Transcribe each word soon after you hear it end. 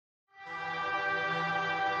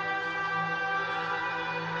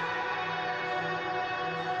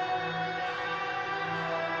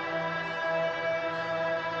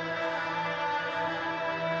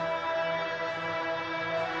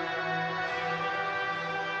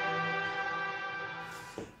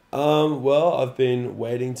Well, I've been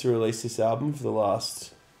waiting to release this album for the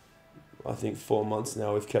last, I think, 4 months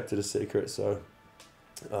now. We've kept it a secret, so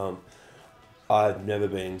um, I've never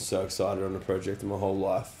been so excited on a project in my whole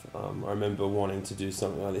life. I remember wanting to do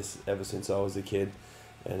something like this ever since I was a kid,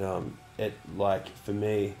 and for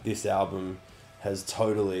me, this album has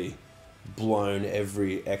totally blown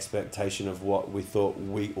every expectation of what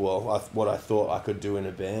what I thought I could do in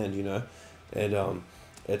a band, and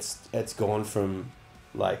it's gone from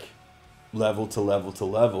like level to level to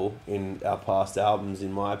level in our past albums,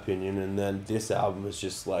 in my opinion, and then this album is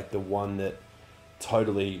just like the one that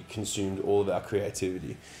totally consumed all of our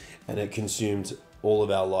creativity, and it consumed all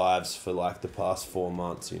of our lives for like the past 4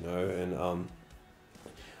 months, and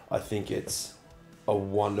I think it's a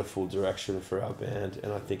wonderful direction for our band,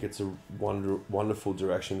 and I think it's a wonderful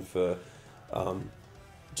direction for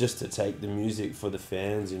just to take the music for the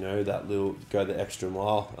fans, go the extra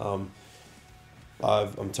mile.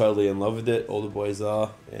 I'm totally in love with it, all the boys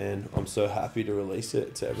are, and I'm so happy to release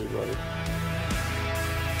it to everybody.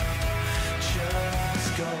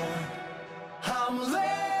 Just go. I'm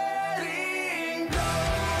letting go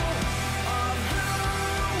of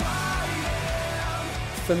who I am.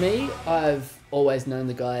 For me, I've always known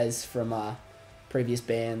the guys from previous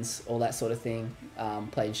bands, all that sort of thing,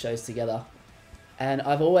 playing shows together, and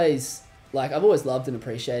I've always loved and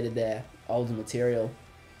appreciated their older material.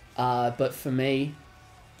 But for me,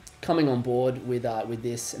 coming on board with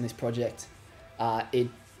this and this project, it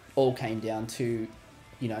all came down to,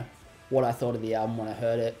 what I thought of the album when I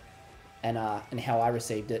heard it, and how I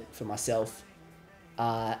received it for myself.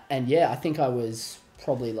 And yeah, I think I was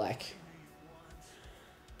probably like,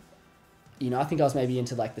 I think I was maybe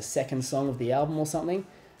into like the second song of the album or something,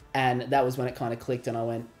 and that was when it kind of clicked, and I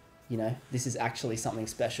went, this is actually something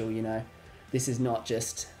special. This is not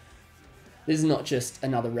just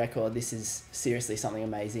another record. This is seriously something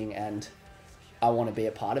amazing, and I want to be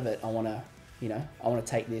a part of it. I want to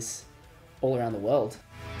take this all around the world.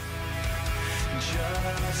 Just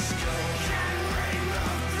go.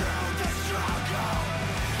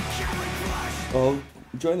 Well,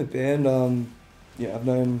 joined the band. I've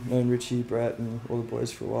known Richie, Brett, and all the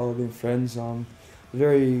boys for a while. I've been friends.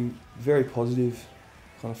 Very, very positive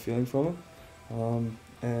kind of feeling from it.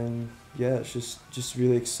 And yeah, it's just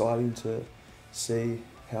really exciting to see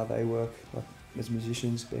how they work, like as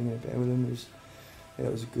musicians. Being in a band with them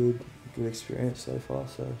it was a good experience so far.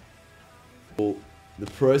 So, well, the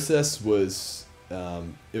process was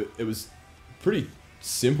it was pretty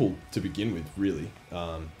simple to begin with, really.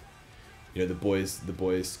 The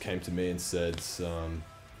boys came to me and said,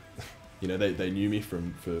 they knew me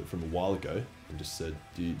from a while ago, and just said,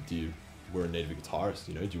 we're in need of a guitarist,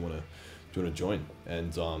 do you want to join?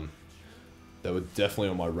 And they were definitely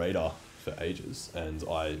on my radar for ages, and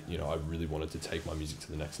I really wanted to take my music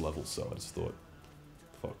to the next level, so I just thought,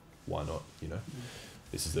 fuck, why not?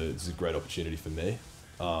 This is a great opportunity for me.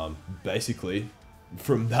 Basically,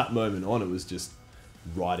 from that moment on, it was just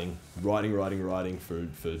writing for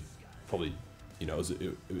probably,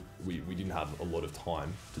 we didn't have a lot of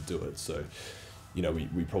time to do it, so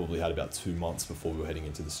we probably had about 2 months before we were heading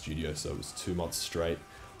into the studio, so it was 2 months straight,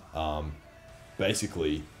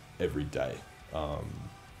 basically every day.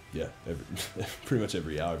 Pretty much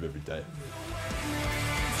every hour of every day.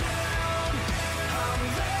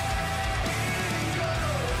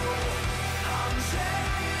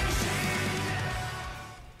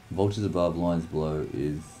 Vultures Above, Lines Below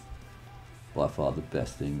is by far the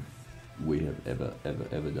best thing we have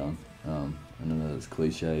ever done. I know it's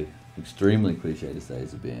cliche, extremely cliche to say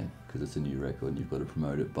as a band, because it's a new record and you've got to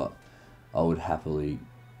promote it, but I would happily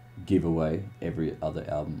give away every other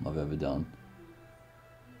album I've ever done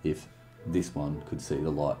if this one could see the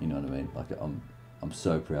light, you know what I mean? Like, I'm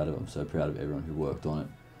so proud of it. I'm so proud of everyone who worked on it.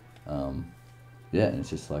 And it's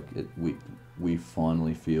just like we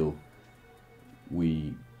finally feel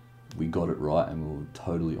we got it right, and we were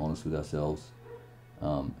totally honest with ourselves.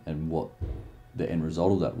 And what the end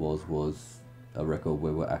result of that was a record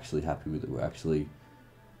where we're actually happy with it.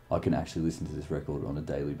 I can actually listen to this record on a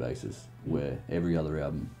daily basis, where every other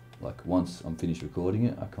album, like once I'm finished recording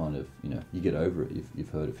it, I kind of, you get over it. You've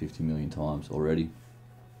heard it 50 million times already.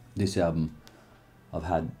 This album,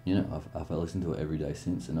 I've listened to it every day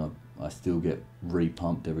since, and I still get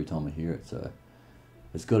re-pumped every time I hear it, so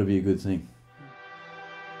it's got to be a good thing.